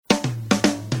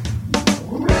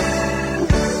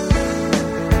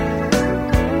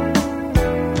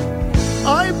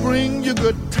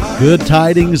Good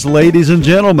tidings, ladies and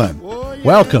gentlemen.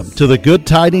 Welcome to the Good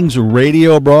Tidings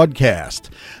radio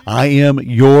broadcast. I am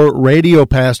your radio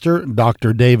pastor,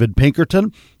 Dr. David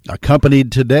Pinkerton,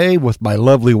 accompanied today with my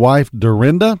lovely wife,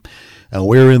 Dorinda, and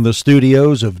we're in the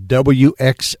studios of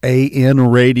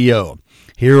WXAN Radio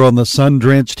here on the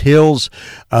sun-drenched hills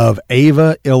of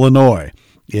Ava, Illinois.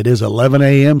 It is 11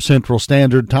 a.m. Central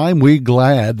Standard Time. We're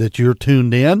glad that you're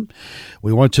tuned in.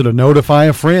 We want you to notify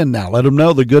a friend now. Let them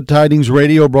know the Good Tidings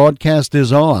radio broadcast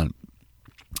is on.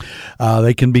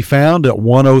 They can be found at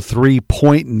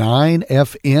 103.9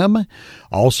 FM,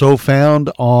 also found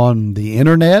on the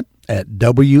internet at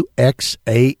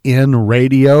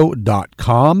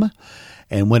WXANradio.com.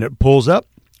 And when it pulls up,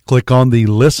 click on the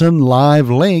Listen Live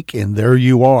link, and there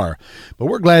you are. But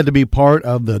we're glad to be part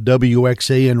of the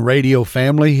WXAN radio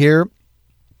family here,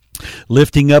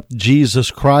 lifting up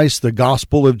Jesus Christ, the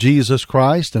gospel of Jesus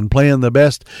Christ, and playing the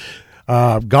best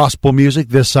gospel music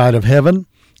this side of heaven.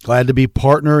 Glad to be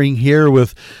partnering here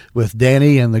with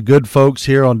Danny and the good folks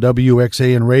here on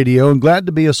WXAN Radio, and glad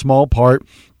to be a small part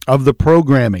of the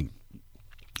programming.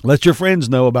 Let your friends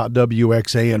know about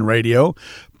WXAN Radio.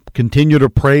 Continue to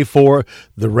pray for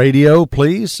the radio,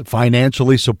 please.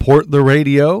 Financially support the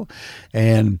radio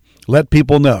and let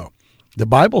people know. The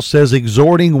Bible says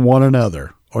exhorting one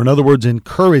another, or in other words,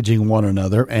 encouraging one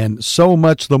another, and so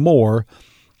much the more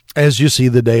as you see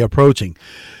the day approaching.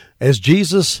 As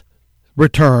Jesus'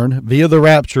 return via the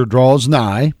rapture draws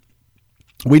nigh,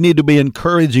 we need to be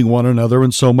encouraging one another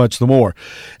and so much the more.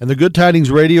 And the Good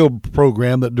Tidings radio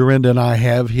program that Dorinda and I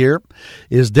have here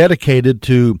is dedicated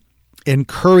to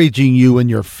encouraging you in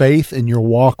your faith and your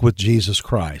walk with Jesus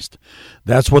Christ.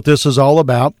 That's what this is all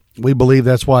about. We believe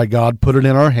that's why God put it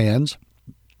in our hands,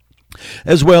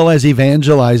 as well as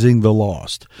evangelizing the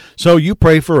lost. So you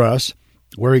pray for us.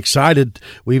 We're excited.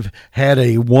 We've had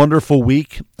a wonderful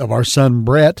week of our son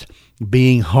Brett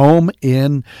being home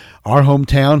in our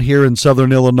hometown here in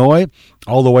Southern Illinois,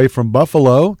 all the way from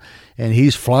Buffalo. And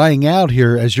he's flying out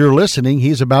here. As you're listening,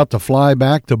 he's about to fly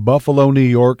back to Buffalo, New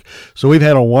York. So we've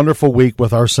had a wonderful week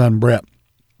with our son, Brett.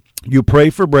 You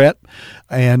pray for Brett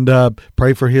and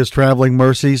pray for his traveling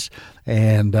mercies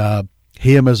and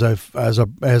him as a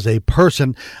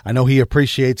person. I know he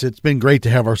appreciates it. It's been great to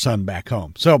have our son back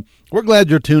home. So we're glad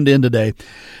you're tuned in today.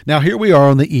 Now, here we are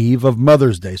on the eve of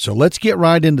Mother's Day. So let's get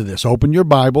right into this. Open your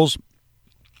Bibles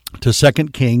to 2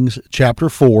 Kings chapter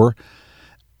 4.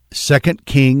 2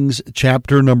 Kings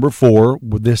chapter number 4.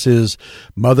 This is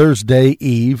Mother's Day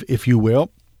Eve, if you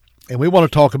will. And we want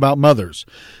to talk about mothers.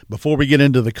 Before we get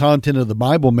into the content of the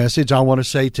Bible message, I want to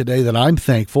say today that I'm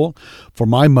thankful for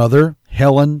my mother,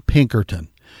 Helen Pinkerton.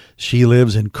 She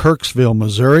lives in Kirksville,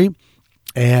 Missouri,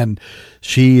 and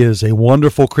she is a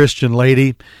wonderful Christian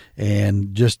lady.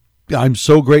 And I'm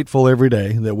so grateful every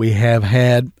day that we have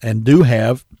had and do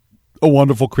have a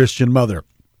wonderful Christian mother.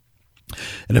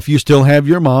 And if you still have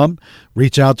your mom,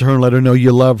 reach out to her and let her know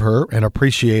you love her and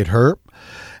appreciate her.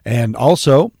 And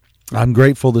also, I'm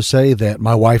grateful to say that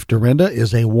my wife, Dorinda,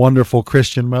 is a wonderful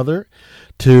Christian mother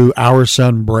to our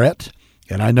son, Brett.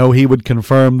 And I know he would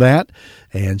confirm that.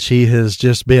 And she has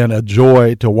just been a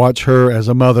joy to watch her as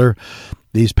a mother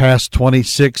these past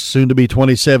 26, soon to be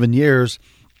 27 years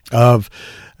of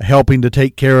helping to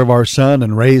take care of our son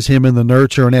and raise him in the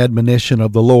nurture and admonition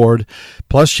of the Lord.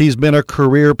 Plus, she's been a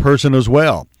career person as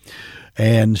well.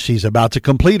 And she's about to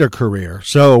complete her career.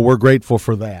 So we're grateful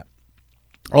for that.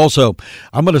 Also,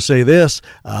 I'm going to say this.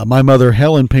 My mother,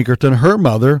 Helen Pinkerton, her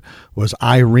mother was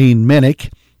Irene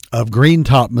Minnick of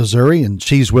Greentop, Missouri, and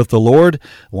she's with the Lord.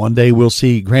 One day we'll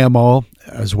see Grandma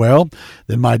as well.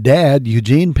 Then my dad,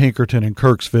 Eugene Pinkerton in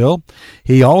Kirksville.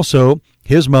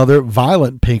 His mother,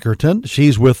 Violet Pinkerton,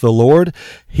 she's with the Lord.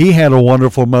 He had a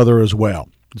wonderful mother as well.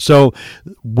 So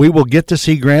we will get to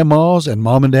see grandmas, and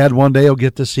mom and dad one day will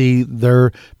get to see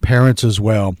their parents as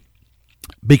well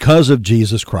because of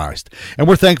Jesus Christ. And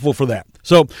we're thankful for that.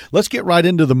 So let's get right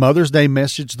into the Mother's Day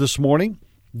message this morning.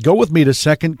 Go with me to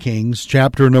 2 Kings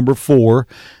chapter number 4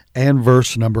 and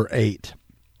verse number 8.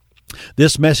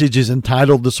 This message is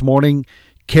entitled this morning,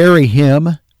 Carry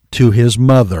Him to His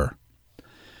Mother.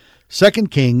 2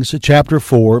 Kings chapter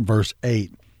 4, verse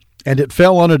 8. And it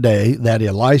fell on a day that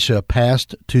Elisha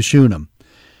passed to Shunem,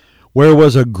 where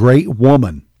was a great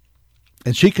woman,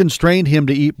 and she constrained him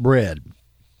to eat bread.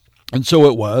 And so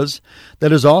it was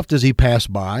that as oft as he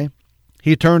passed by,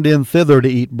 he turned in thither to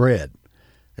eat bread.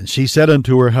 And she said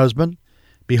unto her husband,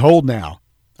 Behold now,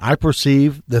 I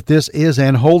perceive that this is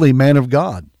an holy man of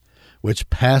God, which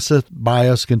passeth by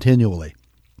us continually.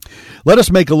 Let us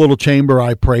make a little chamber,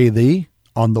 I pray thee,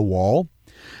 on the wall,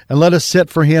 and let us set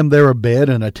for him there a bed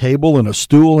and a table and a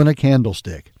stool and a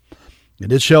candlestick.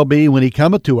 And it shall be, when he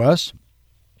cometh to us,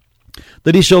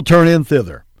 that he shall turn in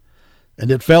thither.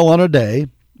 And it fell on a day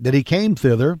that he came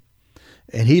thither,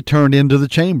 and he turned into the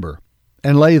chamber,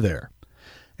 and lay there.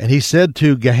 And he said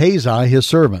to Gehazi his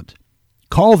servant,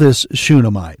 Call this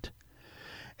Shunammite.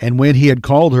 And when he had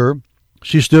called her,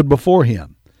 she stood before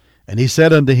him. And he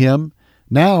said unto him,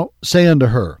 Now say unto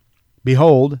her,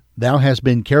 Behold, thou hast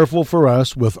been careful for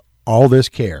us with all this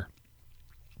care.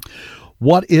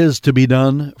 What is to be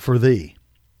done for thee?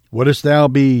 Wouldest thou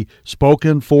be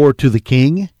spoken for to the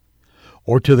king,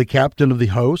 or to the captain of the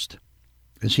host?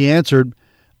 And she answered,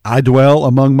 I dwell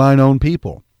among mine own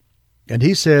people. And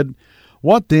he said,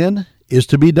 What then is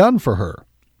to be done for her?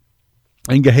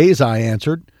 And Gehazi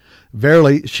answered,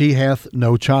 Verily she hath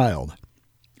no child,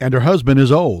 and her husband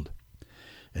is old.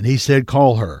 And he said,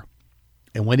 Call her.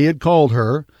 And when he had called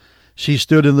her, she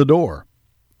stood in the door.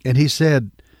 And he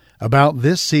said, About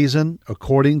this season,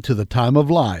 according to the time of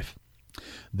life,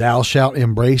 thou shalt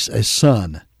embrace a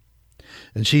son.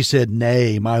 And she said,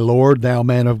 Nay, my lord, thou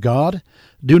man of God,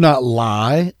 do not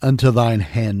lie unto thine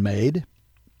handmaid.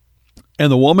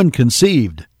 And the woman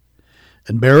conceived,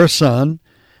 and bare a son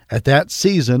at that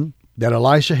season that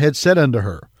Elisha had said unto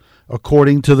her,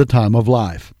 according to the time of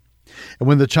life. And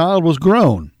when the child was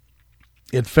grown,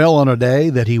 it fell on a day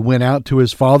that he went out to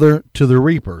his father to the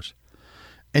reapers.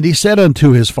 And he said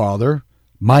unto his father,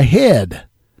 My head,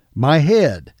 my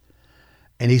head.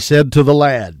 And he said to the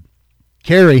lad,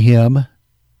 Carry him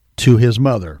to his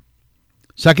mother.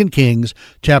 2 Kings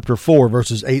chapter 4,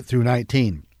 verses 8 through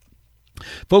 19.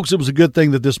 Folks, it was a good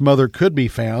thing that this mother could be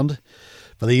found,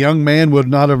 for the young man would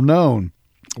not have known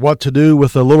what to do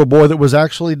with the little boy that was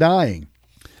actually dying.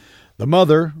 The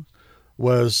mother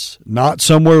was not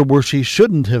somewhere where she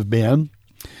shouldn't have been.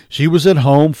 She was at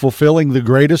home fulfilling the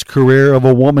greatest career of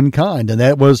a womankind, and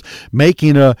that was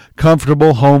making a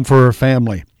comfortable home for her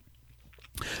family.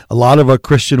 A lot of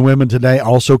Christian women today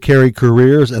also carry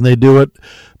careers, and they do it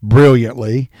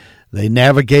brilliantly. They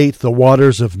navigate the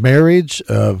waters of marriage,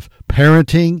 of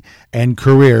parenting, and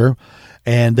career,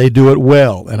 and they do it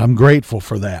well, and I'm grateful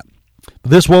for that.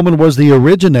 This woman was the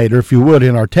originator, if you would,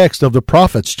 in our text of the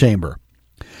prophet's chamber.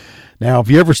 Now, if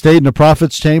you ever stayed in a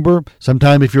prophet's chamber,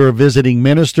 sometime if you're a visiting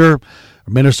minister, or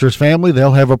minister's family,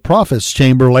 they'll have a prophet's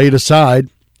chamber laid aside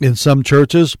in some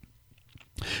churches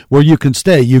where you can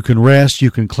stay. You can rest, you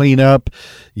can clean up,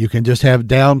 you can just have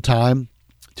downtime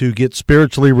to get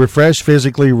spiritually refreshed,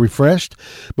 physically refreshed,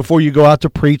 before you go out to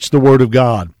preach the Word of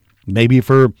God, maybe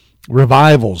for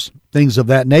revivals, things of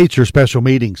that nature, special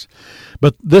meetings.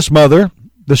 But this mother,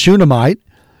 the Shunammite,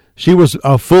 she was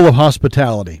full of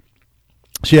hospitality.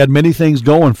 She had many things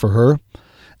going for her.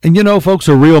 And you know, folks,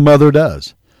 a real mother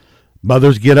does.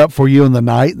 Mothers get up for you in the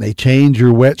night, and they change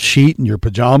your wet sheet and your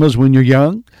pajamas when you're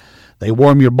young. They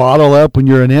warm your bottle up when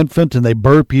you're an infant, and they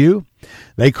burp you.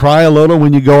 They cry a little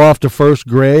when you go off to first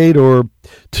grade or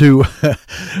to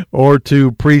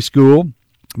preschool.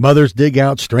 Mothers dig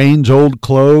out strange old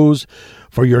clothes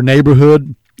for your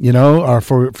neighborhood, or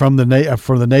for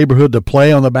the neighborhood to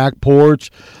play on the back porch.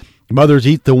 Mothers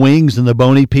eat the wings and the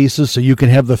bony pieces so you can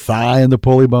have the thigh and the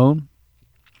pulley bone.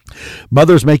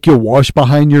 Mothers make you wash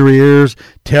behind your ears,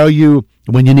 tell you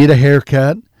when you need a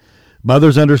haircut.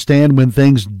 Mothers understand when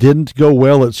things didn't go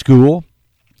well at school.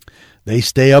 They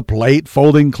stay up late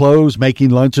folding clothes, making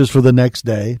lunches for the next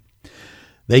day.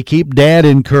 They keep Dad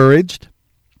encouraged.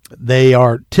 They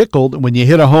are tickled when you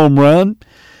hit a home run.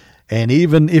 And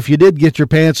even if you did get your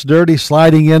pants dirty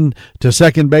sliding in to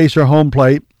second base or home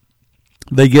plate,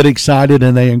 they get excited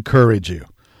and they encourage you.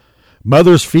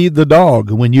 Mothers feed the dog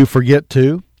when you forget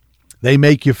to. They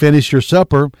make you finish your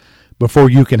supper before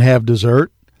you can have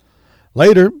dessert.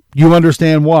 Later, you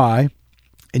understand why.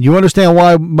 And you understand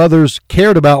why mothers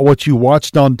cared about what you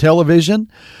watched on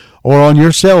television or on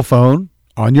your cell phone,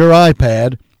 on your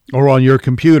iPad, or on your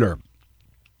computer.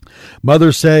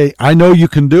 Mothers say, I know you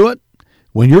can do it,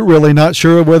 when you're really not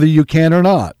sure of whether you can or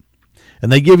not.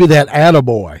 And they give you that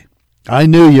attaboy. I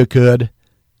knew you could,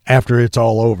 after it's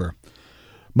all over.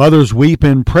 Mothers weep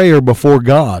in prayer before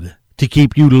God to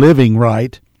keep you living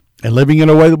right and living in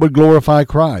a way that would glorify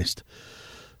Christ.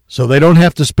 So they don't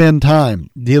have to spend time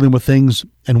dealing with things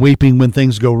and weeping when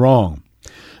things go wrong.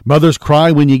 Mothers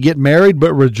cry when you get married,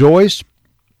 but rejoice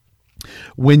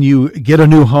when you get a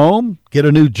new home, get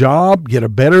a new job, get a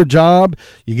better job,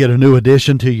 you get a new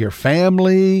addition to your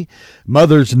family.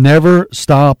 Mothers never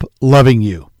stop loving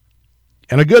you.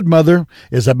 And a good mother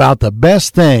is about the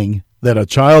best thing that a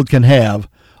child can have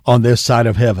on this side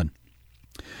of heaven.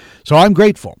 So I'm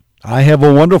grateful. I have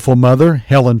a wonderful mother,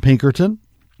 Helen Pinkerton.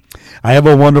 I have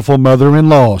a wonderful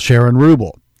mother-in-law, Sharon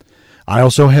Rubel. I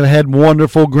also have had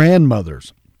wonderful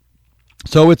grandmothers.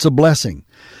 So it's a blessing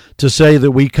to say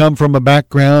that we come from a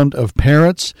background of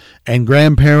parents and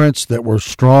grandparents that were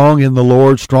strong in the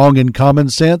Lord, strong in common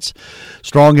sense,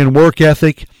 strong in work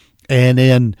ethic, and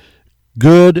in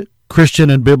good Christian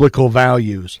and biblical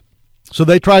values. So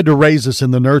they tried to raise us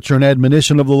in the nurture and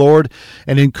admonition of the Lord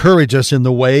and encourage us in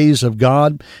the ways of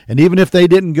God. And even if they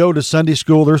didn't go to Sunday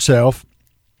school themselves,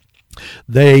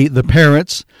 the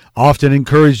parents often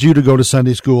encouraged you to go to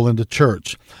Sunday school and to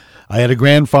church. I had a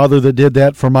grandfather that did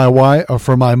that for my wife, or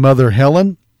for my mother,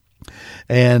 Helen,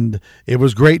 and it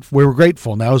was great. We were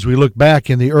grateful now as we look back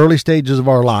in the early stages of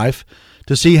our life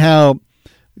to see how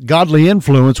godly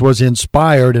influence was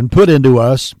inspired and put into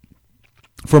us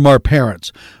from our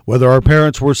parents. Whether our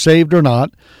parents were saved or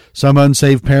not, some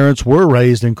unsaved parents were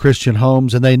raised in Christian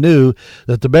homes, and they knew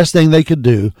that the best thing they could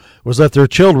do was let their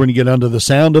children get under the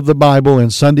sound of the Bible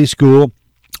in Sunday school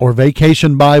or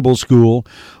vacation Bible school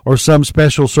or some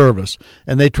special service,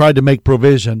 and they tried to make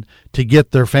provision to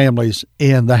get their families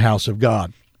in the house of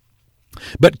God.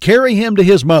 But carry him to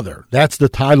his mother. That's the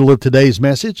title of today's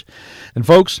message. And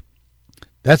folks,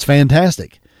 that's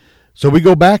fantastic. So we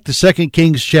go back to 2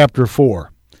 Kings chapter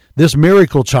 4. This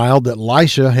miracle child that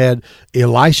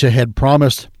Elisha had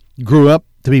promised grew up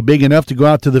to be big enough to go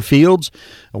out to the fields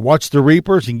and watch the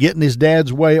reapers and get in his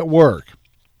dad's way at work.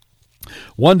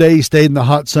 One day he stayed in the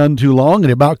hot sun too long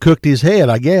and about cooked his head,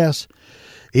 I guess.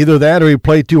 Either that or he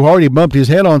played too hard, he bumped his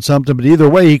head on something, but either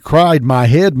way he cried, "My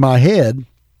head, my head."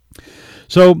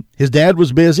 So his dad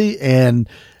was busy, and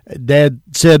Dad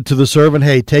said to the servant,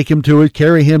 "Hey,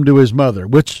 carry him to his mother,"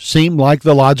 which seemed like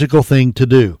the logical thing to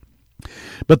do.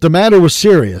 But the matter was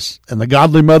serious, and the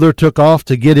godly mother took off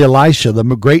to get Elisha, the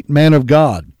great man of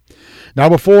God. Now,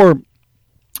 before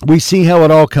we see how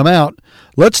it all come out,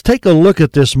 let's take a look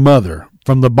at this mother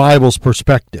from the Bible's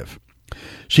perspective.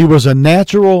 She was a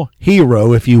natural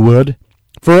hero, if you would,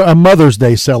 for a Mother's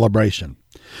Day celebration.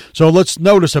 So let's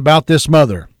notice about this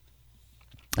mother.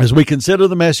 As we consider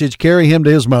the message, carry him to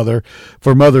his mother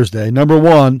for Mother's Day. Number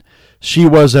one, she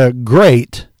was a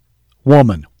great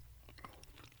woman.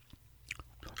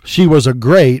 She was a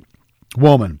great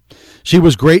woman. She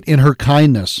was great in her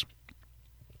kindness,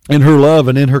 in her love,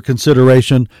 and in her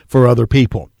consideration for other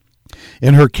people.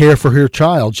 In her care for her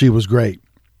child, she was great.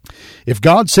 If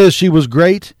God says she was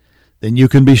great, then you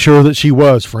can be sure that she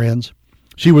was, friends.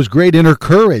 She was great in her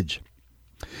courage.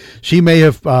 She may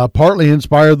have partly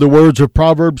inspired the words of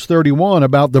Proverbs 31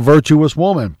 about the virtuous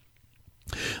woman.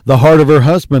 The heart of her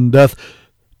husband doth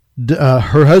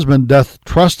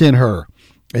trust in her,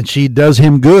 and she does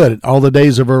him good all the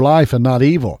days of her life and not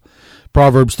evil.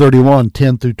 Proverbs 31,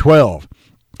 10 through 12.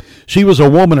 She was a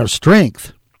woman of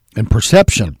strength and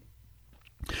perception.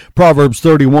 Proverbs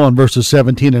 31, verses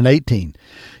 17 and 18.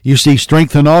 You see,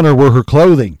 strength and honor were her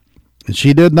clothing. And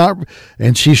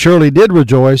she surely did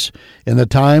rejoice in the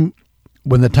time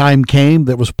when the time came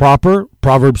that was proper.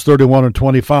 Proverbs 31 and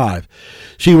 25.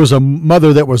 She was a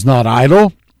mother that was not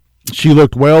idle. She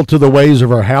looked well to the ways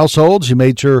of her household. She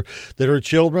made sure that her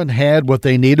children had what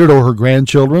they needed, or her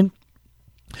grandchildren.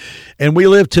 And we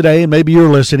live today, and maybe you're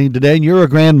listening today, and you're a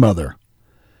grandmother,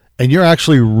 and you're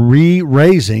actually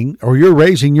raising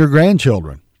your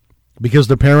grandchildren because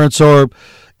the parents are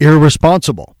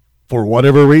irresponsible. For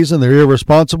whatever reason, they're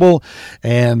irresponsible,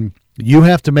 and you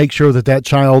have to make sure that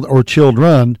child or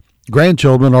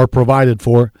grandchildren are provided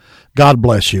for. God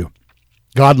bless you.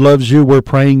 God loves you. We're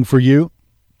praying for you.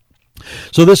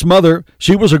 So this mother,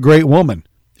 she was a great woman,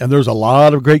 and there's a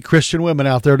lot of great Christian women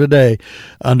out there today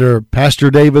under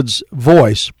Pastor David's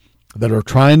voice that are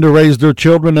trying to raise their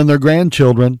children and their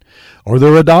grandchildren or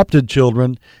their adopted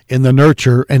children in the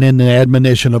nurture and in the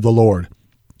admonition of the Lord.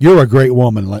 You're a great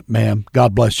woman, ma'am.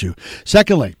 God bless you.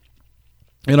 Secondly,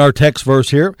 in our text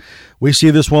verse here, we see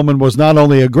this woman was not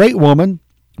only a great woman,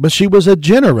 but she was a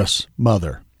generous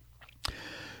mother.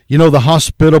 You know, the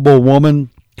hospitable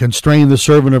woman constrained the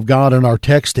servant of God in our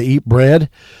text to eat bread,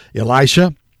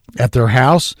 Elisha, at their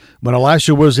house when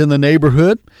Elisha was in the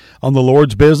neighborhood on the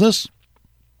Lord's business.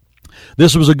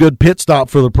 This was a good pit stop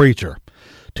for the preacher.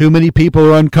 Too many people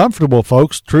are uncomfortable,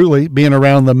 folks, truly, being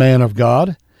around the man of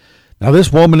God. Now,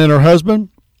 this woman and her husband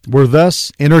were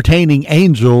thus entertaining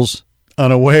angels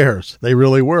unawares. They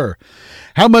really were.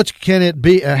 How much can it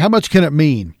be? How much can it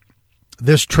mean,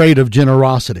 this trait of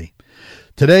generosity?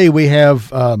 Today we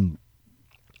have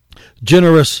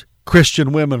generous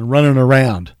Christian women running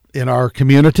around in our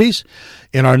communities,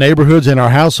 in our neighborhoods, in our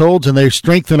households, and they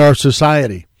strengthen our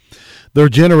society. They're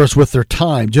generous with their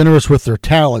time, generous with their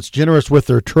talents, generous with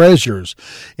their treasures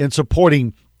in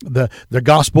supporting the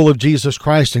gospel of Jesus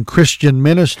Christ and Christian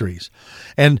ministries.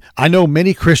 And I know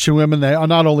many Christian women, they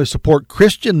not only support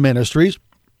Christian ministries,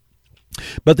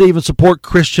 But they even support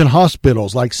Christian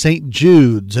hospitals like St.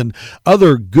 Jude's and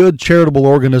other good charitable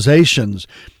organizations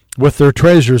with their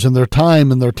treasures and their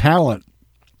time and their talent.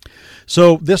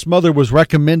 So this mother was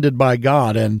recommended by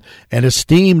God and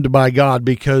esteemed by God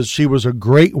because she was a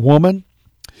great woman.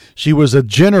 She was a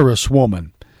generous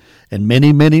woman. And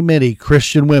many, many, many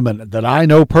Christian women that I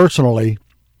know personally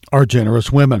are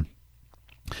generous women.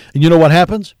 And you know what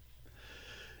happens?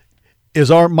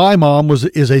 My mom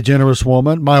is a generous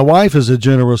woman. My wife is a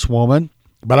generous woman.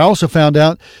 But I also found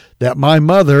out that my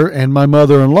mother and my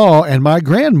mother-in-law and my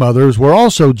grandmothers were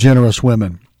also generous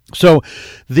women. So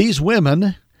these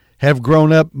women have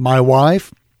grown up, my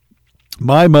wife,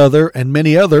 my mother, and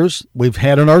many others we've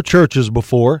had in our churches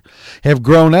before, have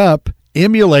grown up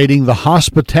emulating the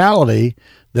hospitality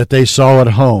that they saw at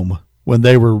home when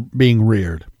they were being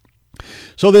reared.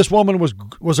 So this woman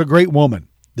was a great woman,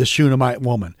 this Shunammite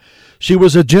woman. She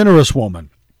was a generous woman.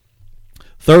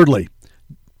 Thirdly,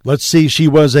 let's see, she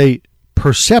was a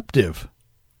perceptive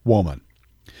woman.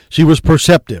 She was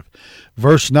perceptive.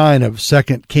 Verse 9 of 2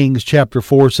 Kings chapter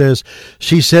 4 says,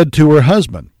 she said to her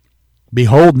husband,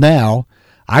 behold now,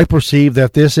 I perceive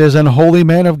that this is an holy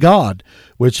man of God,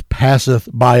 which passeth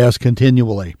by us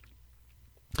continually.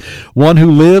 One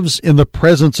who lives in the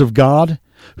presence of God,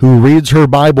 who reads her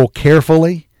Bible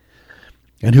carefully,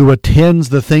 and who attends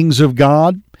the things of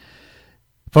God.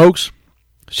 Folks,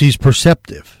 she's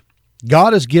perceptive.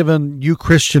 God has given you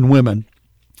Christian women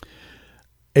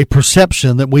a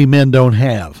perception that we men don't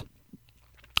have.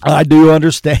 I do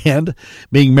understand,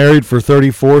 being married for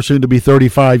 34, soon to be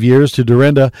 35 years to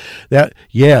Dorinda, that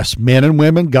yes, men and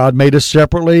women, God made us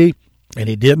separately, and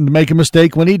he didn't make a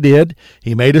mistake when he did.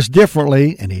 He made us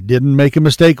differently, and he didn't make a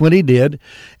mistake when he did.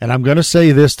 And I'm going to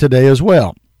say this today as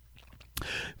well.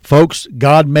 Folks,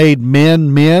 God made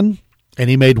men men, and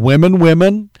he made women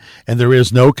women, and there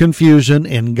is no confusion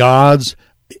in God's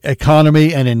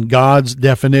economy and in God's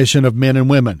definition of men and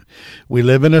women. We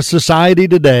live in a society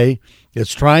today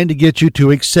that's trying to get you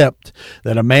to accept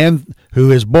that a man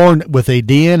who is born with a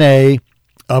DNA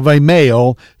of a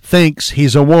male thinks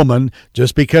he's a woman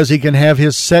just because he can have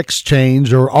his sex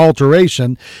change or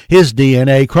alteration. His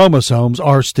DNA chromosomes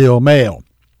are still male.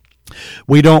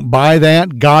 We don't buy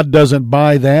that. God doesn't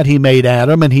buy that. He made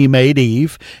Adam and he made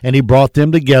Eve, and he brought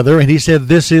them together, and he said,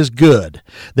 this is good.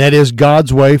 That is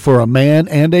God's way for a man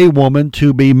and a woman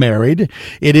to be married.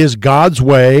 It is God's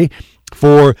way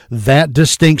for that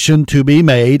distinction to be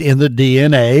made in the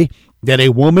DNA, that a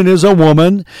woman is a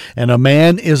woman and a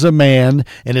man is a man,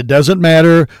 and it doesn't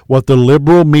matter what the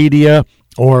liberal media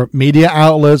or media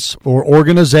outlets or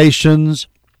organizations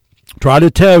try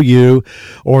to tell you,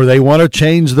 or they want to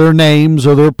change their names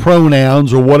or their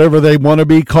pronouns or whatever they want to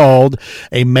be called.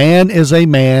 A man is a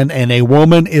man and a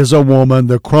woman is a woman.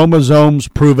 The chromosomes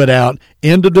prove it out.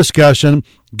 End of discussion.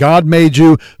 God made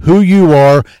you who you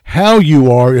are, how you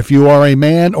are, if you are a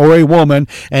man or a woman,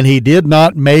 and he did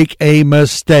not make a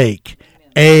mistake.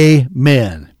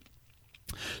 Amen.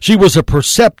 She was a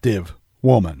perceptive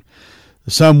woman.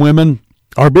 Some women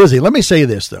are busy. Let me say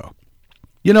this, though.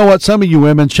 You know what? Some of you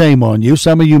women, shame on you.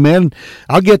 Some of you men,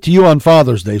 I'll get to you on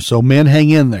Father's Day, so men, hang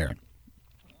in there.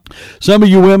 Some of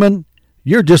you women,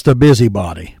 you're just a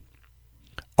busybody.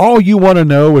 All you want to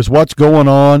know is what's going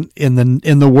on in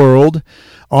the world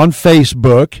on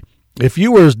Facebook. If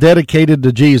you were as dedicated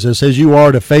to Jesus as you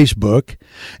are to Facebook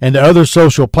and to other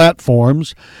social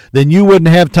platforms, then you wouldn't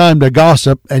have time to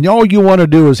gossip, and all you want to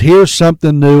do is hear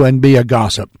something new and be a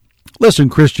gossip. Listen,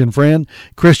 Christian friend,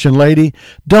 Christian lady,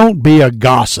 don't be a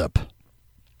gossip.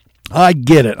 I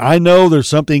get it. I know there's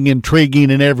something intriguing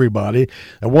in everybody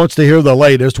that wants to hear the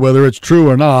latest, whether it's true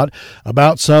or not,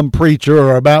 about some preacher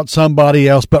or about somebody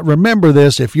else. But remember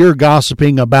this, if you're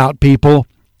gossiping about people,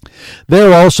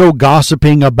 they're also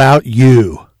gossiping about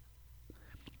you.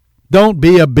 Don't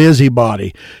be a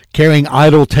busybody, carrying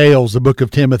idle tales, the book of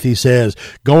Timothy says,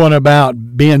 going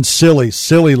about being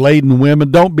silly-laden women.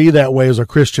 Don't be that way as a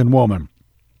Christian woman.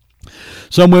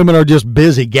 Some women are just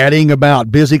busy gadding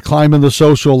about, busy climbing the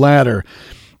social ladder,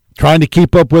 trying to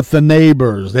keep up with the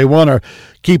neighbors. They want to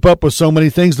keep up with so many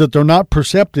things that they're not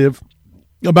perceptive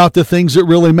about the things that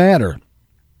really matter.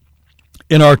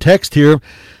 In our text here,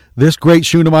 this great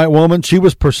Shunammite woman, she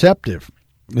was perceptive.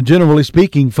 And generally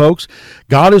speaking, folks,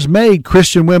 God has made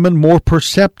Christian women more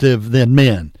perceptive than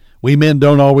men. We men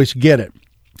don't always get it.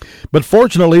 But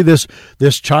fortunately, this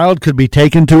child could be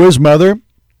taken to his mother,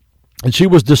 and she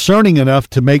was discerning enough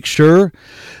to make sure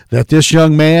that this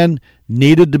young man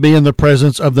needed to be in the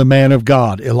presence of the man of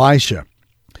God, Elisha.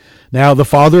 Now, the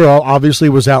father obviously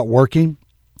was out working,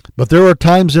 but there are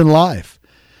times in life,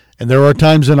 And there are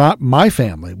times in my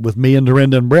family with me and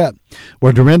Dorinda and Brett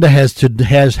where Dorinda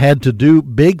has had to do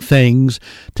big things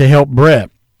to help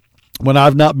Brett when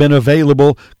I've not been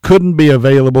available, couldn't be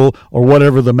available, or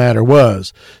whatever the matter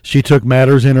was. She took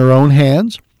matters in her own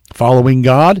hands, following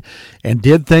God, and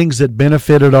did things that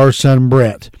benefited our son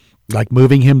Brett, like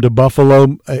moving him to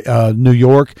Buffalo, New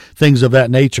York, things of that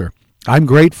nature. I'm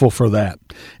grateful for that,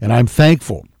 and I'm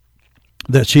thankful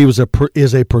that she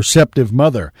is a perceptive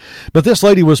mother. But this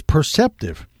lady was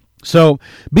perceptive. So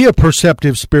be a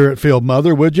perceptive, spirit-filled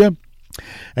mother, would you?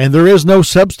 And there is no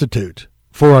substitute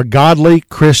for a godly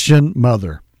Christian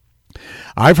mother.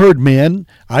 I've heard men,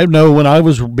 I know when I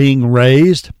was being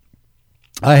raised,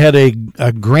 I had a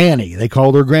granny. They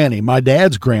called her Granny. My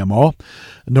dad's grandma,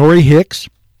 Nori Hicks.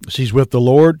 She's with the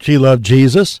Lord. She loved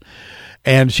Jesus.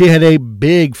 And she had a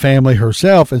big family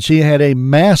herself, and she had a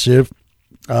massive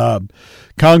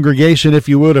congregation, if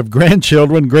you would, of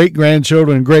grandchildren,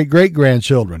 great-grandchildren, and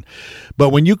great-great-grandchildren. But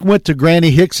when you went to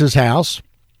Granny Hicks's house,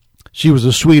 she was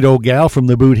a sweet old gal from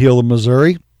the Boot Heel of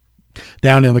Missouri,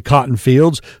 down in the cotton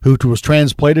fields, who was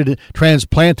transplanted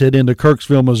into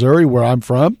Kirksville, Missouri, where I'm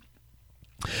from.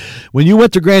 When you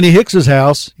went to Granny Hicks's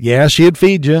house, yeah, she'd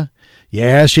feed you.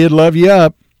 Yeah, she'd love you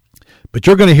up. But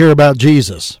you're going to hear about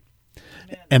Jesus.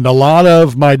 And a lot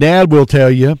of my dad will tell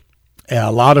you,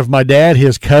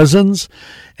 his cousins,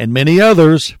 and many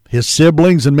others, his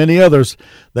siblings and many others,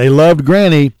 they loved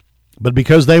Granny, but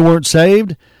because they weren't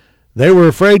saved, they were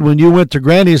afraid when you went to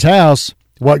Granny's house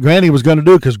what Granny was going to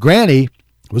do, because Granny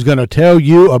was going to tell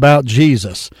you about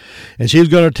Jesus. And she's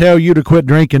going to tell you to quit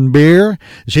drinking beer.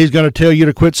 She's going to tell you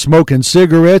to quit smoking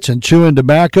cigarettes and chewing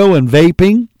tobacco and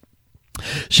vaping.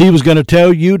 She was going to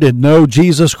tell you to know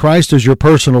Jesus Christ as your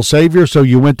personal Savior so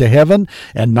you went to heaven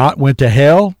and not went to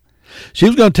hell. She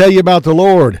was going to tell you about the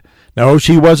Lord. No,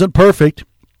 she wasn't perfect.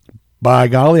 By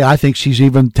golly, I think she's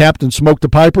even tapped and smoked a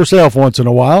pipe herself once in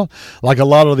a while, like a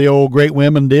lot of the old great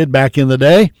women did back in the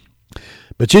day.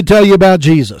 But she'd tell you about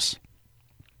Jesus.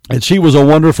 And she was a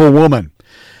wonderful woman.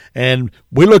 And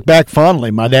we look back fondly.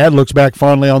 My dad looks back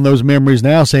fondly on those memories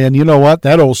now, saying, you know what,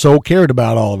 that old soul cared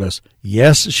about all of us.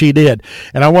 Yes, she did.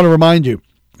 And I want to remind you,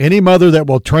 any mother that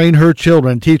will train her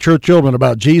children, teach her children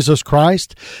about Jesus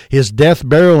Christ, his death,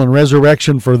 burial, and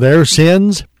resurrection for their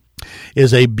sins,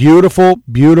 is a beautiful,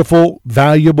 beautiful,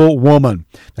 valuable woman.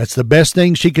 That's the best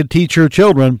thing she could teach her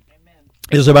children. Amen.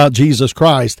 Is about Jesus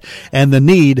Christ and the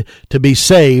need to be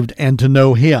saved and to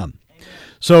know him. Amen.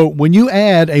 So when you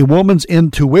add a woman's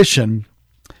intuition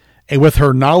with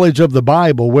her knowledge of the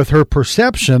Bible, with her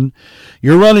perception,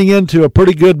 you're running into a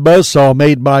pretty good buzzsaw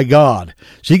made by God.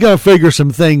 She's going to figure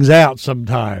some things out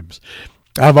sometimes.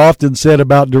 I've often said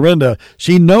about Dorinda,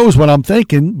 she knows what I'm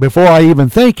thinking before I even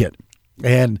think it.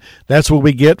 And that's what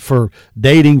we get for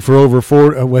dating for over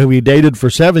 4. We dated for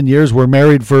 7 years. We're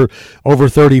married for over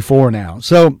 34 now.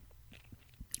 So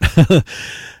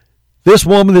this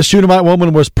Shunammite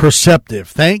woman was perceptive.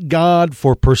 Thank God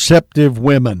for perceptive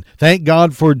women. Thank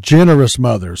God for generous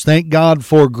mothers. Thank God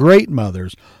for great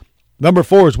mothers. Number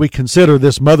 4, as we consider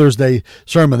this Mother's Day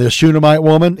sermon, this Shunammite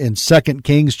woman in 2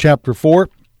 Kings chapter 4,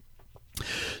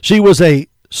 she was a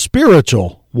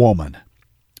spiritual woman.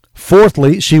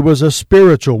 Fourthly, she was a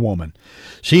spiritual woman.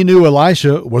 She knew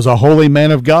Elisha was a holy man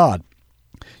of God.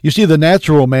 You see, the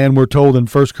natural man, we're told in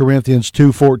 1 Corinthians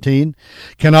 2:14,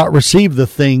 cannot receive the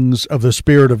things of the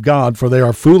Spirit of God, for they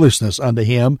are foolishness unto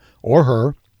him or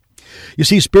her. You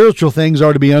see, spiritual things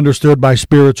are to be understood by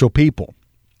spiritual people.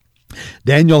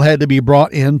 Daniel had to be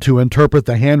brought in to interpret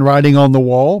the handwriting on the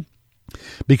wall,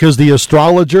 because the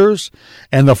astrologers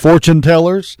and the fortune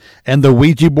tellers and the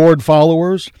Ouija board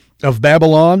followers of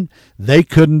Babylon, they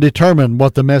couldn't determine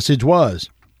what the message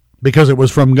was because it was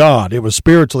from God. It was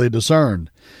spiritually discerned.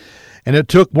 And it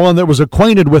took one that was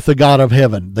acquainted with the God of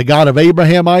heaven, the God of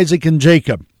Abraham, Isaac, and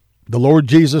Jacob, the Lord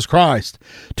Jesus Christ,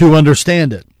 to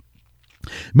understand it.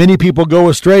 Many people go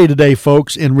astray today,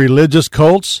 folks, in religious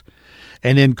cults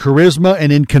and in charisma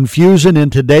and in confusion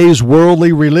in today's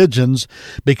worldly religions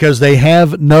because they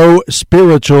have no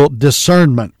spiritual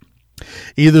discernment.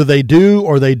 Either they do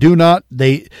or they do not.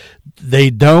 They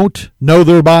don't know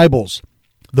their Bibles.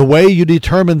 The way you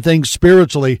determine things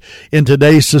spiritually in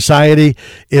today's society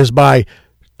is by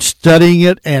studying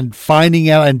it and finding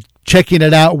out and checking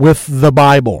it out with the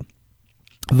Bible.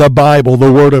 The Bible,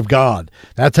 the Word of God.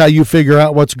 That's how you figure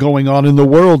out what's going on in the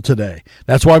world today.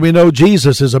 That's why we know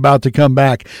Jesus is about to come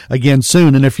back again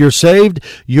soon. And if you're saved,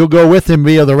 you'll go with him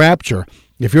via the rapture.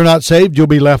 If you're not saved, you'll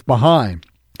be left behind.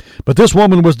 But this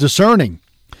woman was discerning.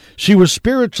 She was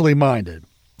spiritually minded.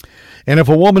 And if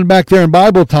a woman back there in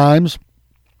Bible times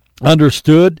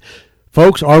understood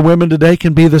Folks, our women today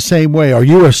can be the same way. Are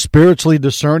you a spiritually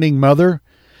discerning mother?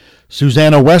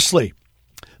 Susanna Wesley,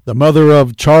 the mother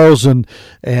of Charles and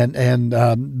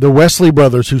the Wesley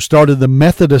brothers who started the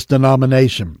Methodist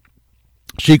denomination.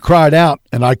 She cried out,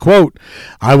 and I quote,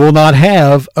 "I will not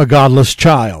have a godless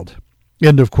child."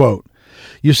 End of quote.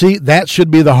 You see, that should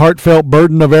be the heartfelt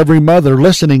burden of every mother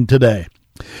listening today.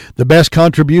 The best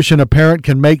contribution a parent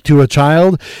can make to a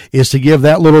child is to give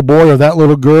that little boy or that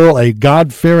little girl a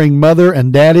God-fearing mother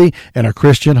and daddy and a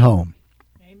Christian home.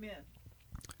 Amen.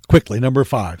 Quickly, number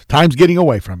 5. Time's getting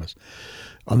away from us.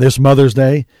 On this Mother's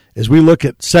Day, as we look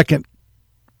at 2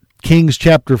 Kings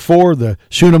chapter 4, the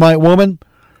Shunammite woman,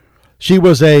 she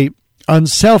was a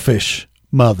unselfish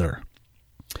mother.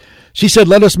 She said,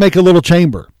 "Let us make a little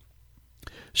chamber."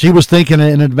 She was thinking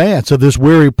in advance of this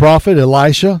weary prophet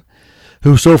Elisha,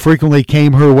 who so frequently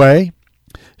came her way.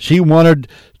 She wanted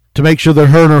to make sure that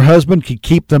her and her husband could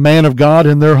keep the man of God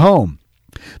in their home.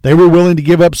 They were willing to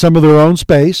give up some of their own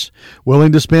space,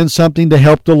 willing to spend something to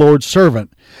help the Lord's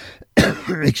servant.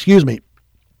 Excuse me.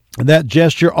 And that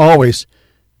gesture always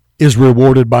is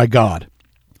rewarded by God.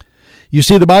 You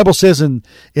see, the Bible says in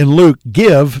Luke,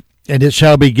 "Give, and it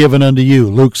shall be given unto you."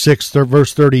 Luke 6,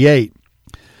 verse 38.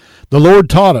 The Lord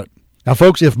taught it. Now,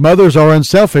 folks, if mothers are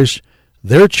unselfish,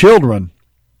 their children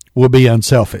will be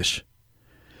unselfish.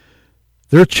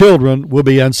 Their children will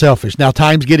be unselfish. Now,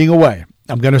 time's getting away.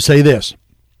 I'm going to say this.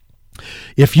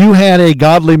 If you had a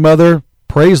godly mother,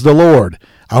 praise the Lord.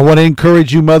 I want to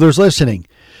encourage you mothers listening.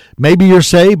 Maybe you're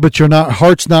saved, but your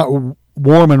heart's not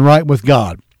warm and right with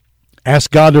God.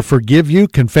 Ask God to forgive you.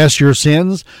 Confess your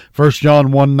sins, 1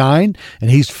 John 1:9,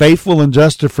 and He's faithful and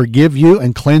just to forgive you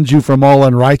and cleanse you from all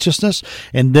unrighteousness,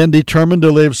 and then determine to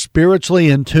live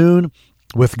spiritually in tune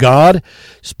with God.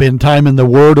 Spend time in the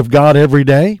Word of God every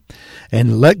day,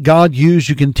 and let God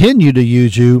continue to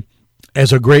use you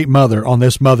as a great mother on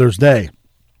this Mother's Day.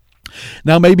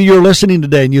 Now, maybe you're listening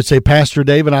today and you'd say, "Pastor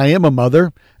David, I am a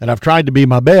mother, and I've tried to be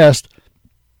my best,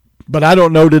 but I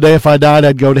don't know today if I died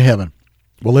I'd go to heaven."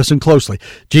 Well, listen closely.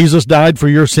 Jesus died for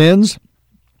your sins.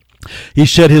 He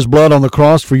shed His blood on the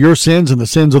cross for your sins and the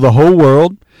sins of the whole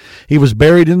world. He was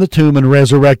buried in the tomb and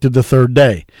resurrected the third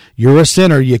day. You're a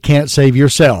sinner. You can't save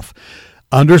yourself.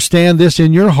 Understand this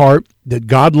in your heart, that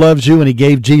God loves you and He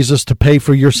gave Jesus to pay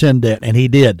for your sin debt, and He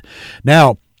did.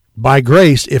 Now, by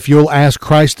grace, if you'll ask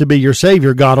Christ to be your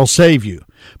Savior, God will save you.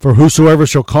 For whosoever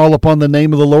shall call upon the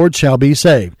name of the Lord shall be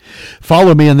saved.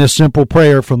 Follow me in this simple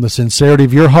prayer from the sincerity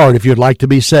of your heart if you'd like to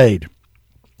be saved.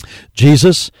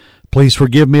 Jesus, please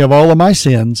forgive me of all of my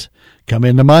sins. Come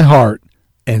into my heart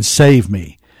and save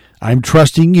me. I'm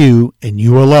trusting you and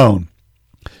you alone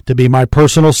to be my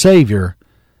personal Savior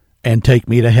and take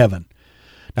me to heaven.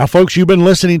 Now, folks, you've been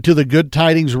listening to the Good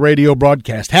Tidings radio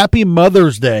broadcast. Happy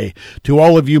Mother's Day to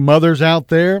all of you mothers out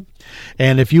there.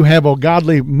 And if you have a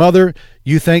godly mother,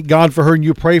 you thank God for her and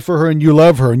you pray for her and you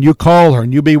love her and you call her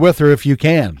and you be with her if you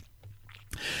can.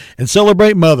 And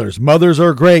celebrate mothers. Mothers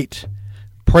are great.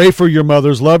 Pray for your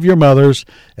mothers, love your mothers,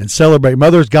 and celebrate.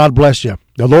 Mothers, God bless you.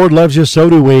 The Lord loves you, so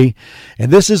do we.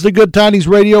 And this is the Good Tidings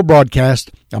radio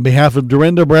broadcast. On behalf of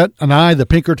Dorinda, Brett, and I, the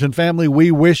Pinkerton family,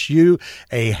 we wish you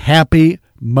a happy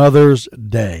Mother's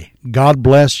Day. God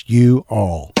bless you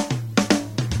all.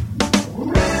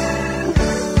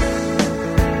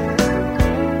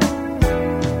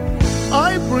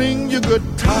 I bring you good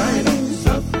tidings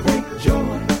of great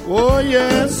joy. Oh,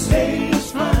 yes. The day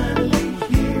is finally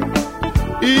here.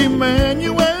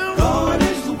 Emmanuel.